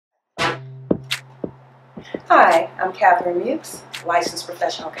Hi, I'm Catherine Mukes, licensed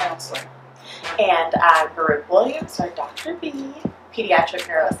professional counselor. And I'm Baruch Williams, or Dr. B, pediatric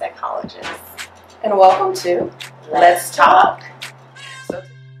neuropsychologist. And welcome to Let's Talk.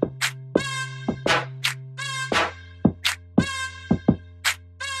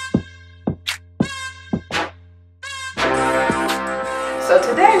 So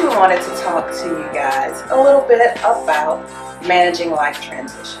today we wanted to talk to you guys a little bit about managing life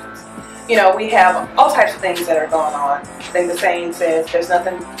transitions. You know, we have all types of things that are going on. I think the saying says there's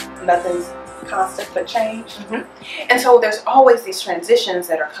nothing's constant but change. And so there's always these transitions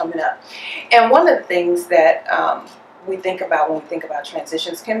that are coming up. And one of the things that we think about when we think about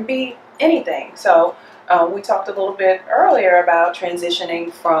transitions can be anything. So we talked a little bit earlier about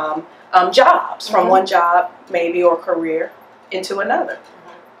transitioning from jobs, from one job maybe or career into another.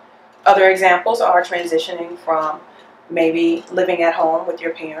 Other examples are transitioning from maybe living at home with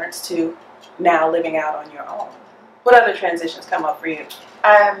your parents to now living out on your own. What other transitions come up for you?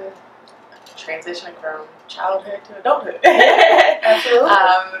 Transitioning from childhood to adulthood. Absolutely.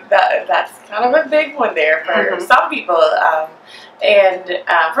 That's kind of a big one there for some people, and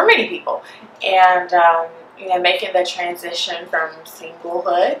for many people. And you know, making the transition from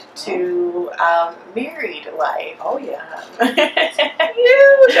singlehood to married life. Oh yeah,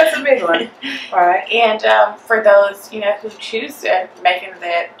 huge. That's a big one. All right. And for those who choose making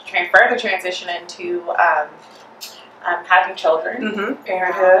the further transition into having children,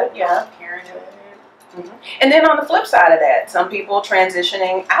 Parenthood, yeah, parenthood. And then on the flip side of that, some people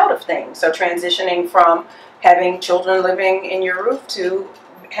transitioning out of things. So transitioning from having children living in your roof to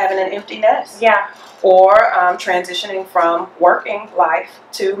having an empty nest. Yeah. Or transitioning from working life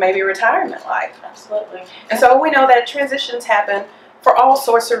to maybe retirement life. Absolutely. And so we know that transitions happen for all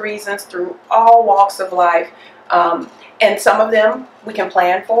sorts of reasons through all walks of life. And some of them we can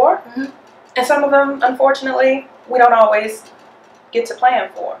plan for. And some of them, unfortunately, we don't always get to plan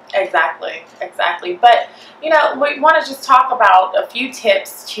for. Exactly. But we want to just talk about a few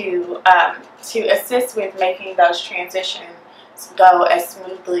tips to assist with making those transitions go as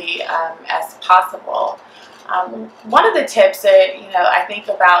smoothly as possible. One of the tips that I think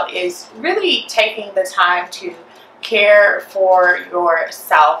about is really taking the time to care for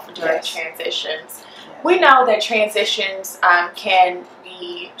yourself during transitions. We know that transitions can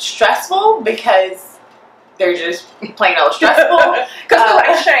be stressful because they're just plain old stressful. Because we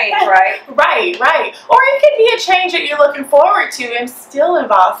like change, right? Right. Or it could be a change that you're looking forward to and still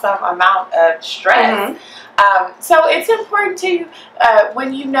involve some amount of stress. So it's important to,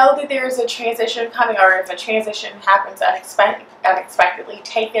 when you know that there's a transition coming, or if a transition happens unexpectedly,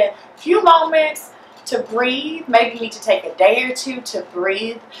 take a few moments to breathe. Maybe you need to take a day or two to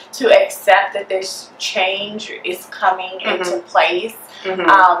breathe, to accept that this change is coming into place,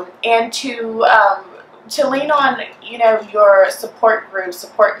 and to lean on your support groups,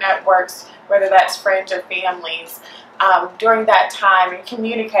 support networks, whether that's friends or families, during that time, and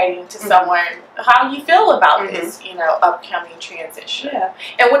communicating to someone how you feel about this upcoming transition. Yeah.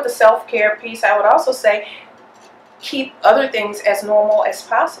 And with the self-care piece, I would also say keep other things as normal as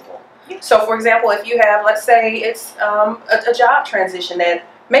possible. So for example, if you have, let's say it's a job transition that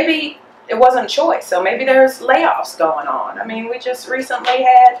maybe it wasn't a choice, so maybe there's layoffs going on. I mean, we just recently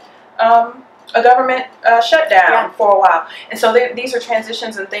had a government shutdown for a while. And so these are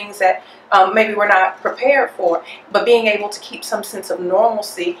transitions and things that maybe we're not prepared for, but being able to keep some sense of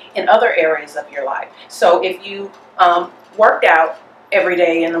normalcy in other areas of your life. So if you worked out every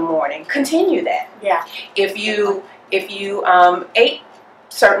day in the morning, continue that. Yeah. If you ate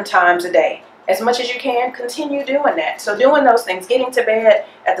certain times a day, as much as you can, continue doing that. So doing those things, getting to bed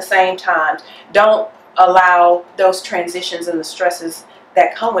at the same time. Don't allow those transitions and the stresses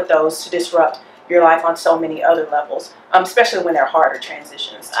that come with those to disrupt your life on so many other levels, especially when they're harder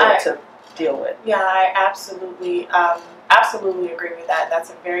transitions to deal with. Yeah, I absolutely agree with that. That's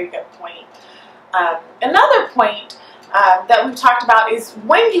a very good point. Another point that we've talked about is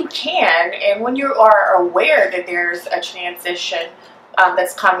when you can, and when you are aware that there's a transition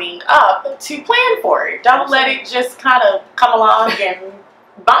that's coming up, to plan for it. Don't let it just kind of come along and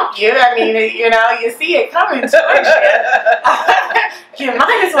bump you. I mean, you see it coming towards you. You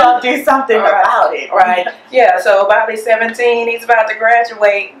might as well do something about it. Right. Yeah, so Bobby's 17, he's about to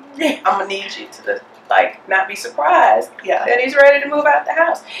graduate. I'm going to need you to not be surprised that he's ready to move out the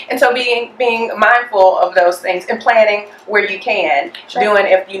house. And so being mindful of those things and planning where you can. Doing,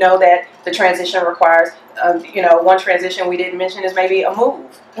 if you know that the transition requires, one transition we didn't mention is maybe a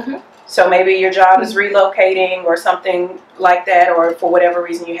move. So maybe your job is relocating or something like that, or for whatever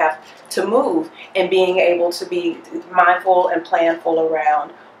reason you have to move, and being able to be mindful and planful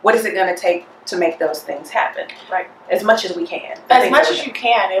around what is it going to take to make those things happen? Right. As much as we can. As much as you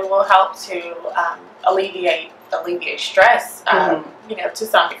can, it will help to alleviate stress, you know, to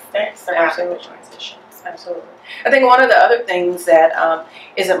some extent surrounding the transitions. Absolutely. I think one of the other things that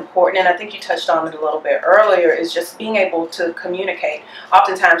is important, and I think you touched on it a little bit earlier, is just being able to communicate.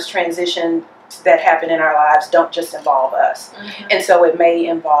 Oftentimes transitions that happen in our lives don't just involve us. And so it may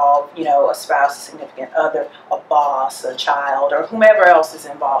involve, you know, a spouse, a significant other, a boss, a child, or whomever else is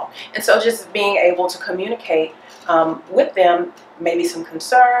involved. And so just being able to communicate with them, maybe some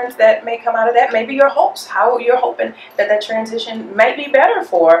concerns that may come out of that, maybe your hopes, how you're hoping that that transition may be better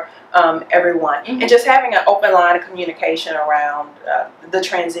for everyone, and just having an open line of communication around the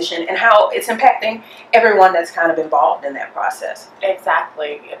transition and how it's impacting everyone that's kind of involved in that process.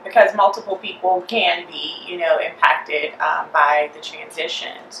 Exactly, because multiple people can be, you know, impacted by the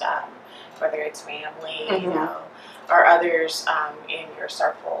transitions, whether it's family, you know, or others in your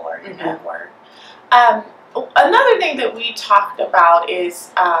circle or your network. Another thing that we talked about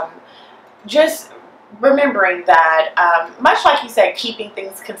is just remembering that, much like you said, keeping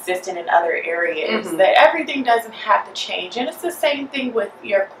things consistent in other areas, that everything doesn't have to change. And it's the same thing with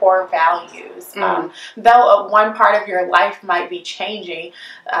your core values. Though one part of your life might be changing,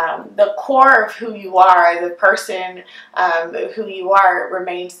 the core of who you are, the person who you are,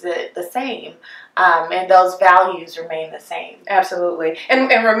 remains the same. And those values remain the same. Absolutely. And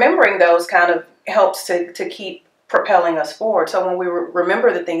remembering those kind of helps to keep propelling us forward. So when we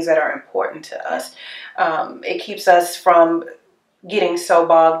remember the things that are important to us, it keeps us from getting so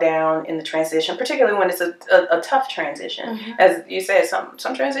bogged down in the transition, particularly when it's a tough transition. As you said,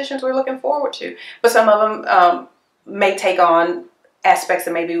 some transitions we're looking forward to, but some of them may take on aspects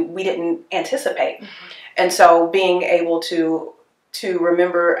that maybe we didn't anticipate. And so being able to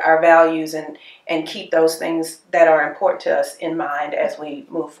remember our values and keep those things that are important to us in mind as we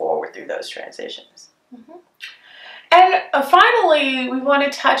move forward through those transitions. And finally, we want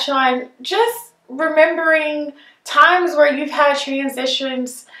to touch on just remembering times where you've had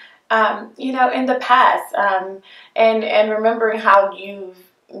transitions, you know, in the past, and remembering how you've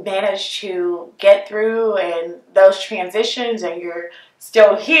managed to get through and those transitions, and you're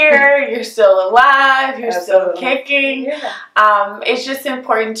still here, you're still alive, you're still kicking. It's just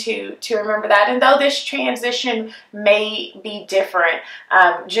important to remember that. And though this transition may be different,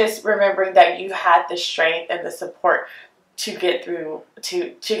 just remembering that you had the strength and the support to get through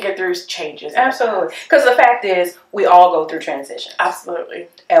changes. Absolutely. Because the fact is, we all go through transitions. Absolutely.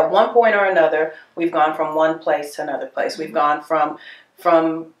 At one point or another, we've gone from one place to another place. We've gone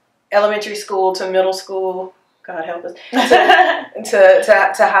from elementary school to middle school, God help us,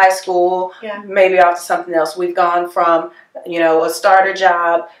 to high school, maybe off to something else. We've gone from, you know, a starter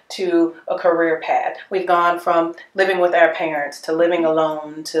job to a career path. We've gone from living with our parents to living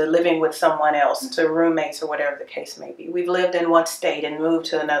alone to living with someone else to roommates or whatever the case may be. We've lived in one state and moved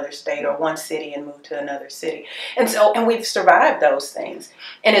to another state, or one city and moved to another city. And we've survived those things.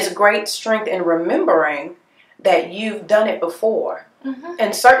 And it's great strength in remembering that you've done it before.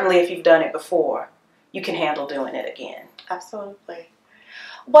 And certainly if you've done it before, you can handle doing it again. Absolutely.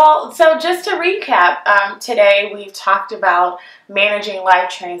 Well, so just to recap, today we've talked about managing life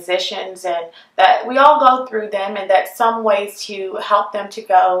transitions, and that we all go through them, and that some ways to help them to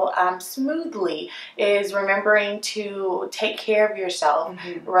go smoothly is remembering to take care of yourself,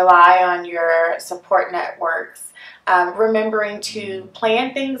 rely on your support networks, remembering to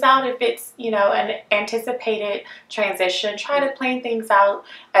plan things out. If it's, you know, an anticipated transition, try to plan things out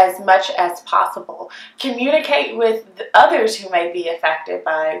as much as possible. Communicate with others who may be affected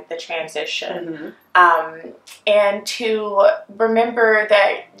by the transition. And to remember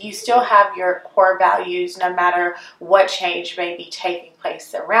that you still have your core values no matter what change may be taking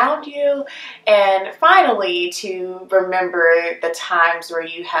place around you. And finally, to remember the times where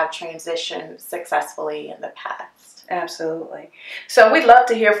you have transitioned successfully in the past. Absolutely. So we'd love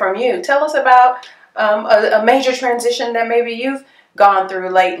to hear from you. Tell us about a major transition that maybe you've gone through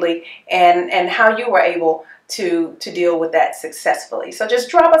lately, and how you were able to deal with that successfully. So just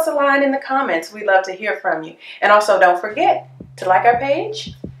drop us a line in the comments. We'd love to hear from you. And also don't forget to like our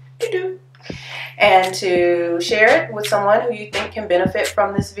page, and to share it with someone who you think can benefit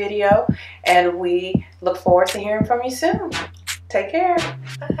from this video. And we look forward to hearing from you soon. Take care.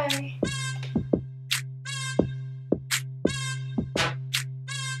 Bye.